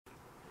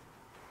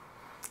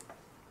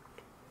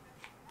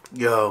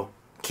Yo,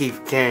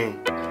 Keith Kane,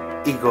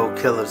 Ego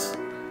Killers,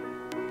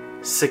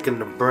 Sick in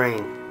the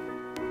Brain.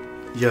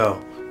 Yo,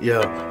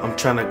 I'm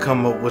trying to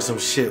come up with some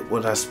shit.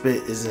 What I spit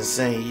is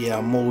insane. Yeah,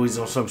 I'm always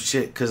on some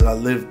shit cause I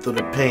live through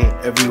the pain.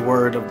 Every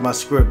word of my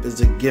script is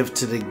a gift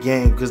to the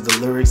game, cause the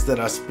lyrics that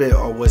I spit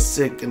are what's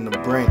sick in the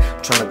brain.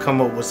 I'm trying to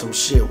come up with some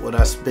shit. What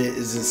I spit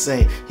is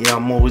insane. Yeah,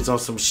 I'm always on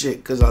some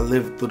shit cause I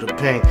live through the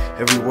pain.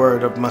 Every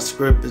word of my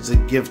script is a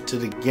gift to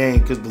the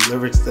game, cause the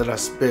lyrics that I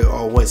spit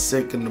are what's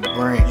sick in the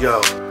brain.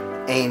 Yo,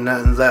 ain't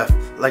nothing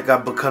left, like I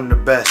become the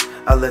best.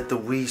 I let the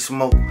weed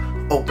smoke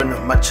open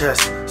up my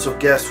chest. So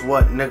guess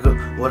what,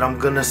 nigga? What I'm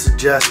gonna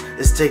suggest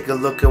is take a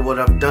look at what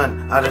I've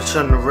done. I done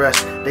shun the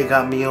rest. They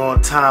got me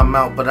on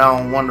timeout, but I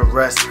don't wanna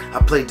rest.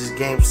 I played this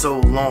game so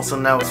long, so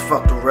now it's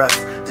fuck the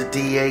rest. The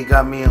DA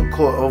got me in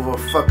court over a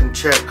fucking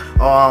check.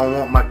 Oh, I don't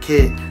want my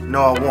kid,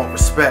 no, I want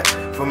respect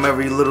from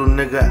every little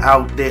nigga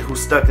out there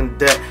who's stuck in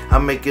debt. I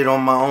make it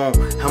on my own.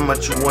 How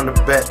much you wanna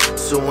bet?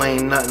 So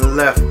ain't nothing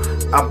left.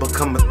 I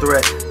become a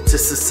threat to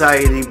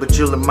society, but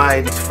you'll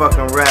admire these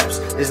fucking raps.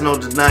 There's no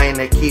denying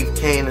that Keith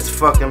Kane is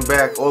fucking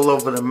back all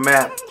over the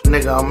map.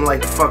 Nigga, I'm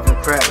like fucking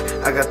crack.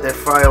 I got that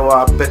fire,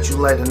 I bet you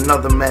light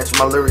another match.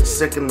 My lyrics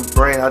sick in the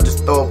brain, I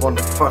just throw up on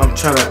the fuck. I'm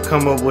trying to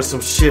come up with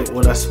some shit.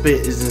 What I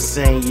spit is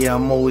insane. Yeah,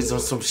 I'm always on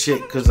some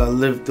shit cause I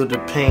live through the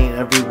pain.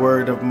 Every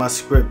word of my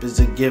script is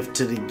a gift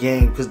to the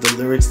game, cause the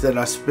lyrics that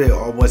I spit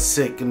are what's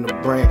sick in the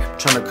brain. I'm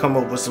trying to come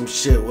up with some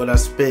shit. What I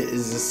spit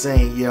is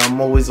insane. Yeah,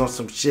 I'm always on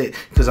some shit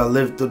cause I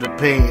live through the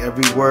pain.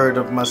 Every word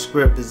of my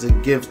script is a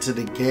gift to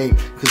the game,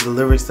 cause the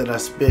lyrics that I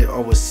spit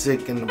are what's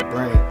sick in the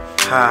brain.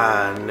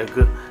 Hi,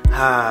 nigga.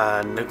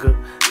 High, nigga.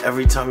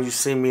 Every time you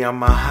see me,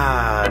 I'm a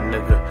high,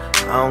 nigga.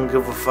 I don't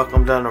give a fuck,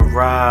 I'm down to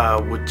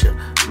ride with ya.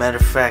 Matter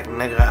of fact,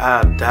 nigga,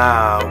 I'll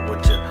die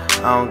with ya.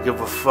 I don't give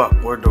a fuck,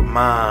 word of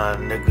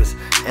mine, niggas.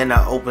 And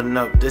I open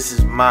up, this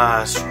is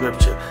my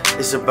scripture.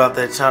 It's about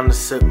that time to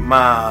sip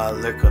my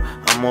liquor.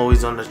 I'm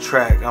always on the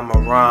track, I'm a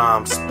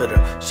rhyme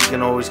spitter. She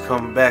can always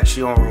come back,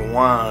 she on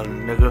rewind,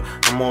 nigga.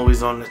 I'm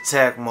always on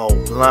attack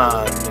mode,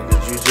 blind,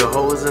 niggas. Use your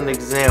hoe as an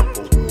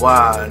example.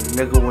 Why,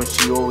 nigga, when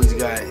she always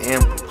got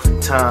ample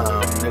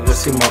time, nigga.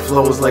 See, my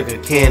flow is like a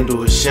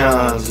candle, it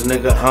shines,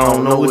 nigga. I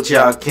don't know what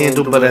y'all can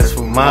do, but as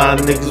for mine,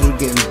 niggas, we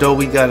getting dough,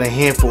 we got a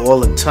handful all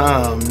the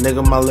time,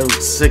 nigga. My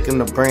lyrics sick in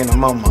the brain,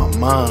 I'm on my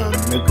mind,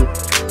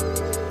 nigga.